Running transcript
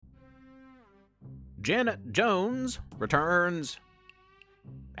Janet Jones returns,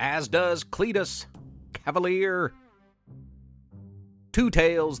 as does Cletus Cavalier. Two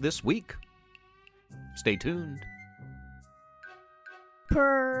tales this week. Stay tuned.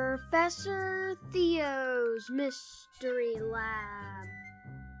 Professor Theo's Mystery Lab.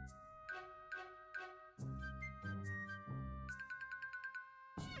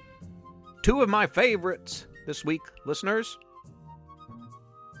 Two of my favorites this week, listeners.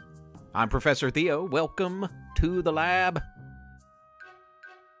 I'm Professor Theo. Welcome to the lab.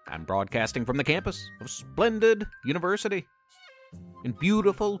 I'm broadcasting from the campus of Splendid University in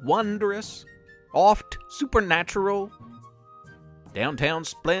beautiful, wondrous, oft supernatural, downtown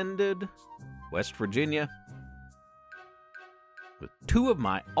Splendid, West Virginia, with two of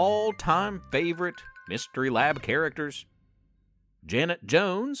my all-time favorite Mystery Lab characters, Janet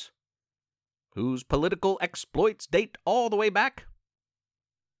Jones, whose political exploits date all the way back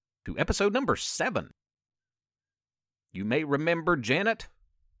to episode number 7. You may remember Janet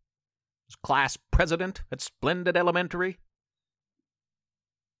as class president at Splendid Elementary.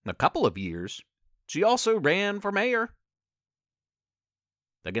 In a couple of years, she also ran for mayor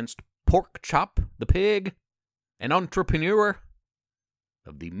against Pork Chop the Pig, an entrepreneur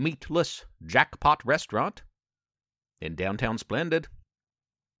of the Meatless Jackpot restaurant in downtown Splendid.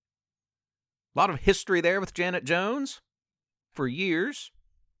 A lot of history there with Janet Jones for years.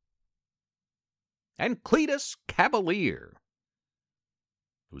 And Cletus Cavalier,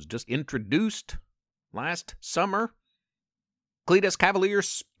 who was just introduced last summer. Cletus Cavalier's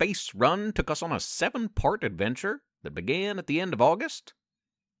space run took us on a 7-part adventure that began at the end of August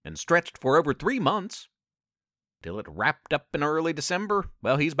and stretched for over 3 months till it wrapped up in early December.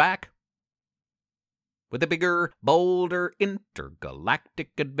 Well, he's back with a bigger, bolder,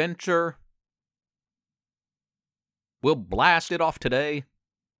 intergalactic adventure. We'll blast it off today.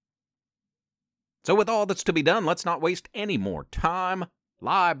 So with all that's to be done, let's not waste any more time.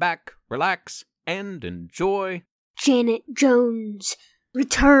 Lie back, relax, and enjoy Janet Jones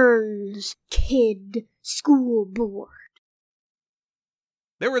returns, Kid School Board.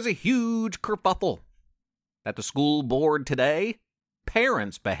 There was a huge kerfuffle at the school board today.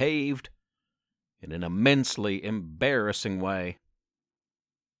 Parents behaved in an immensely embarrassing way.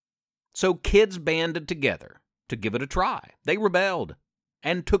 So kids banded together to give it a try. They rebelled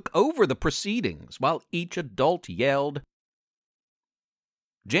and took over the proceedings while each adult yelled.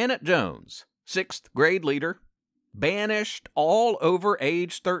 Janet Jones, 6th grade leader, banished all over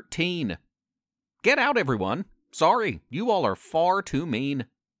age 13. Get out, everyone. Sorry, you all are far too mean.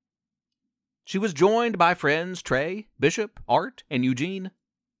 She was joined by friends Trey, Bishop, Art, and Eugene.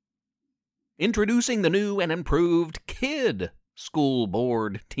 Introducing the new and improved Kid School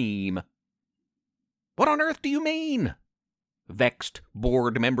Board team. What on earth do you mean? Vexed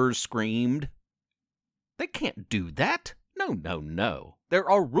board members screamed. They can't do that. No. There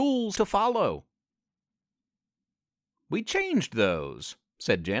are rules to follow. We changed those,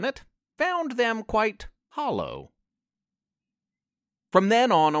 said Janet. Found them quite hollow. From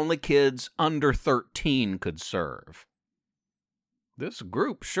then on, only kids under 13 could serve. This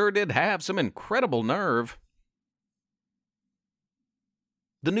group sure did have some incredible nerve.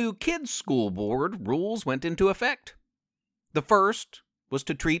 The new Kids School Board rules went into effect. The first was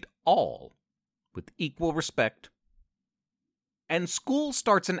to treat all with equal respect. And school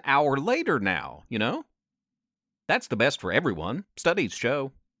starts an hour later now, you know? That's the best for everyone, studies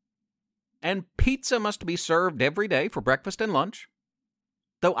show. And pizza must be served every day for breakfast and lunch.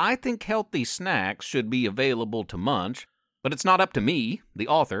 Though I think healthy snacks should be available to munch, but it's not up to me, the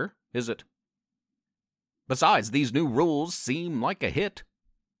author, is it? Besides, these new rules seem like a hit.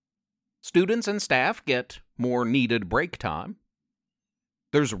 Students and staff get more needed break time.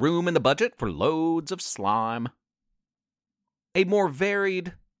 There's room in the budget for loads of slime. A more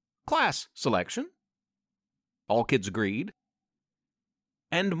varied class selection. All kids agreed.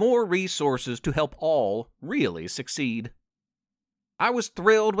 And more resources to help all really succeed. I was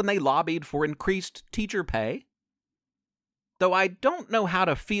thrilled when they lobbied for increased teacher pay. Though I don't know how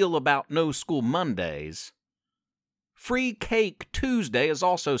to feel about no school Mondays. Free Cake Tuesday is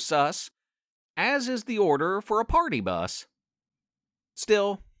also sus, as is the order for a party bus.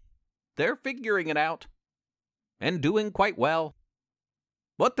 Still, they're figuring it out, and doing quite well.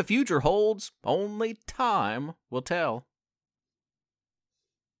 What the future holds, only time will tell.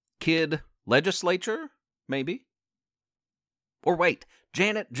 Kid legislature, maybe? Or wait,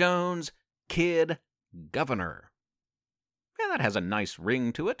 Janet Jones, kid governor. Yeah, that has a nice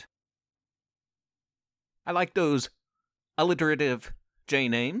ring to it. I like those alliterative J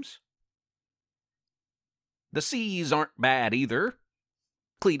names. The C's aren't bad either.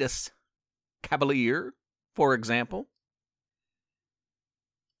 Cletus, Cavalier, for example,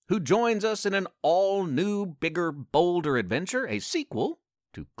 who joins us in an all-new, bigger, bolder adventure, a sequel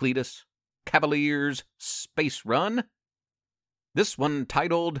to Cletus Cavalier's Space Run. This one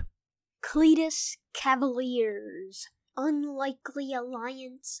titled Cletus Cavalier's Unlikely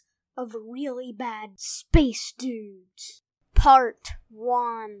Alliance of Really Bad Space Dudes, Part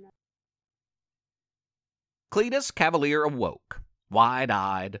 1. Cletus Cavalier awoke,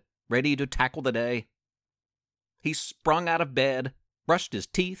 wide-eyed, ready to tackle the day. He sprung out of bed, brushed his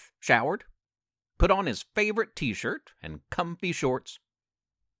teeth, showered, put on his favorite t-shirt and comfy shorts,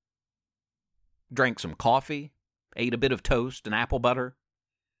 drank some coffee, ate a bit of toast and apple butter.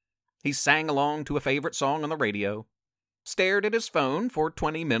 He sang along to a favorite song on the radio, stared at his phone for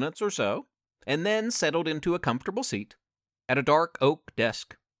 20 minutes or so, and then settled into a comfortable seat at a dark oak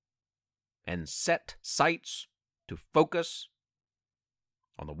desk and set sights to focus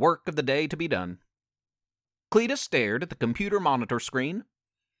on the work of the day to be done. Cletus stared at the computer monitor screen,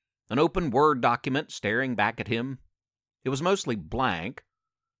 an open Word document staring back at him. It was mostly blank,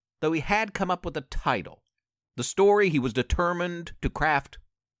 though he had come up with a title. The story he was determined to craft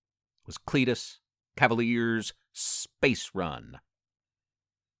was Cletus Cavalier's Space Run.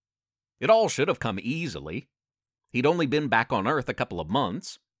 It all should have come easily. He'd only been back on Earth a couple of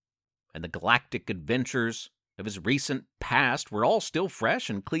months, and the galactic adventures of his recent past were all still fresh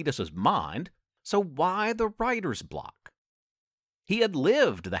in Cletus's mind, so why the writer's block? He had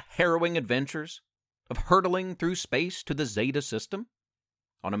lived the harrowing adventures of hurtling through space to the Zeta system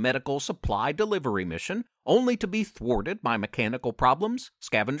on a medical supply delivery mission, only to be thwarted by mechanical problems,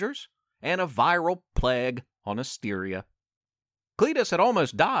 scavengers, and a viral plague on Asteria. Cletus had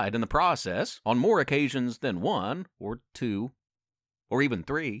almost died in the process, on more occasions than one, or two, or even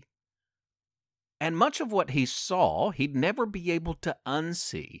three. And much of what he saw he'd never be able to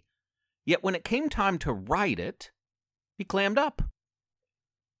unsee. Yet when it came time to write it, he clammed up.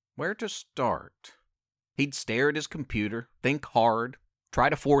 Where to start? He'd stare at his computer, think hard, try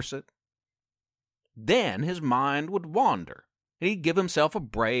to force it. Then his mind would wander, and he'd give himself a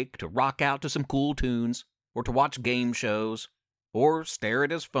break to rock out to some cool tunes, or to watch game shows, or stare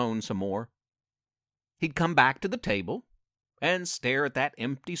at his phone some more. He'd come back to the table and stare at that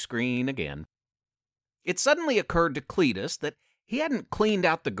empty screen again. It suddenly occurred to Cletus that he hadn't cleaned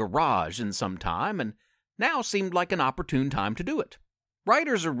out the garage in some time, and now seemed like an opportune time to do it.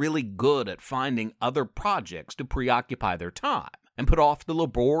 Writers are really good at finding other projects to preoccupy their time and put off the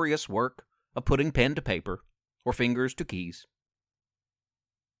laborious work of putting pen to paper or fingers to keys.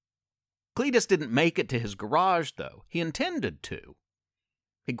 Cletus didn't make it to his garage, though. He intended to.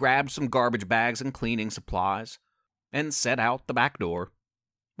 He grabbed some garbage bags and cleaning supplies and set out the back door.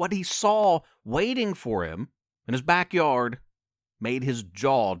 What he saw waiting for him in his backyard made his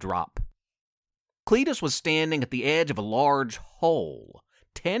jaw drop. Cletus was standing at the edge of a large hole,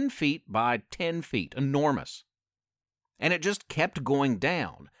 10 feet by 10 feet, enormous. And it just kept going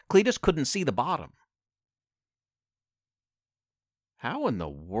down. Cletus couldn't see the bottom. How in the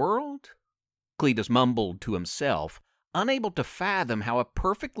world? Cletus mumbled to himself, unable to fathom how a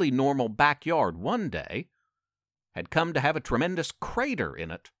perfectly normal backyard one day had come to have a tremendous crater in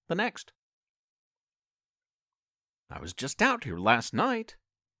it the next. I was just out here last night.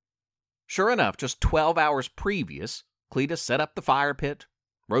 Sure enough, just 12 hours previous, Cletus set up the fire pit,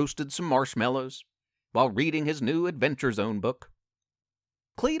 roasted some marshmallows, while reading his new Adventure Zone book.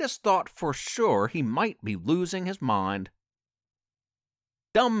 Cletus thought for sure he might be losing his mind.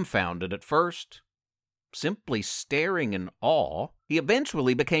 Dumbfounded at first, simply staring in awe, he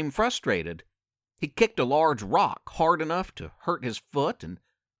eventually became frustrated. He kicked a large rock hard enough to hurt his foot and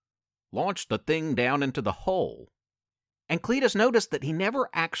launched the thing down into the hole. And Cletus noticed that he never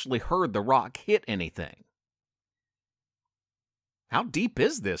actually heard the rock hit anything. How deep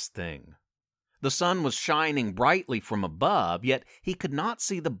is this thing? The sun was shining brightly from above, yet he could not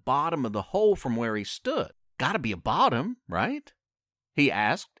see the bottom of the hole from where he stood. Gotta be a bottom, right? He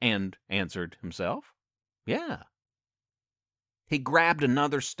asked and answered himself. Yeah. He grabbed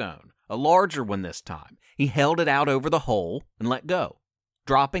another stone, a larger one this time. He held it out over the hole and let go,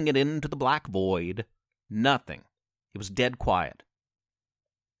 dropping it into the black void. Nothing. It was dead quiet.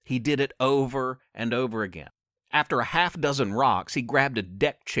 He did it over and over again. After a half-dozen rocks, he grabbed a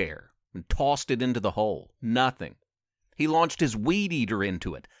deck chair and tossed it into the hole. Nothing. He launched his weed eater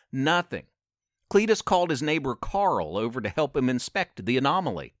into it. Nothing. Cletus called his neighbor Carl over to help him inspect the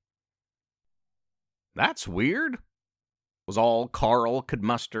anomaly. That's weird, was all Carl could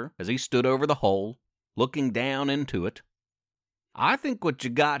muster as he stood over the hole, looking down into it. I think what you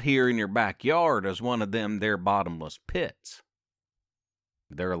got here in your backyard is one of them there bottomless pits.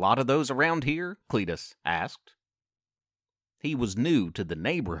 There are a lot of those around here? Cletus asked. He was new to the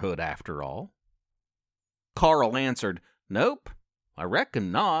neighborhood, after all. Carl answered, "Nope, I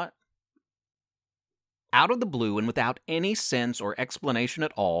reckon not." Out of the blue and without any sense or explanation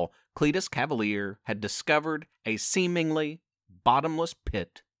at all, Cletus Cavalier had discovered a seemingly bottomless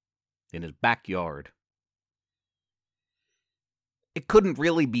pit in his backyard. It couldn't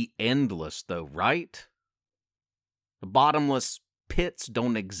really be endless, though, right? The bottomless pits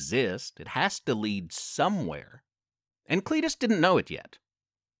don't exist. It has to lead somewhere. And Cletus didn't know it yet.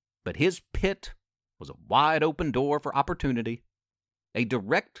 But his pit was a wide open door for opportunity, a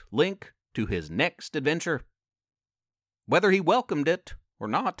direct link to his next adventure, whether he welcomed it or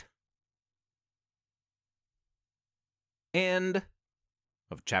not. End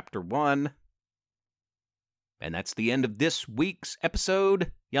of Chapter 1. And that's the end of this week's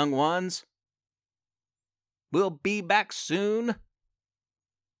episode, young ones. We'll be back soon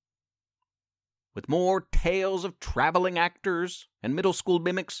with more tales of traveling actors and middle school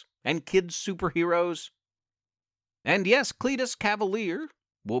mimics and kids superheroes. And yes, Cletus Cavalier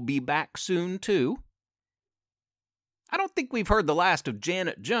will be back soon too. I don't think we've heard the last of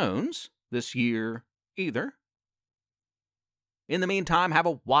Janet Jones this year either. In the meantime, have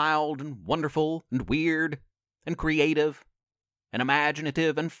a wild and wonderful and weird and creative and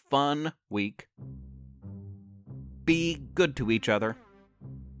imaginative and fun week. Be good to each other.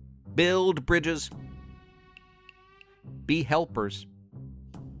 Build bridges. Be helpers.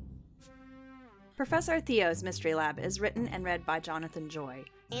 Professor Theo's Mystery Lab is written and read by Jonathan Joy.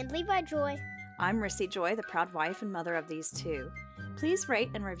 And Levi Joy. I'm Rissy Joy, the proud wife and mother of these two. Please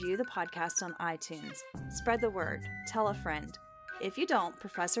rate and review the podcast on iTunes. Spread the word. Tell a friend. If you don't,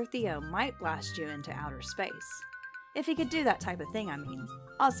 Professor Theo might blast you into outer space. If he could do that type of thing, I mean.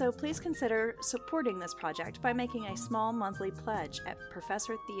 Also, please consider supporting this project by making a small monthly pledge at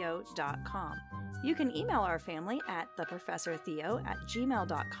ProfessorTheo.com. You can email our family at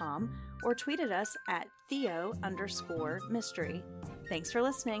theprofessortheo@gmail.com or tweet at us at Theo_mystery. Thanks for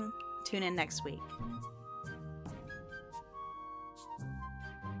listening. Tune in next week.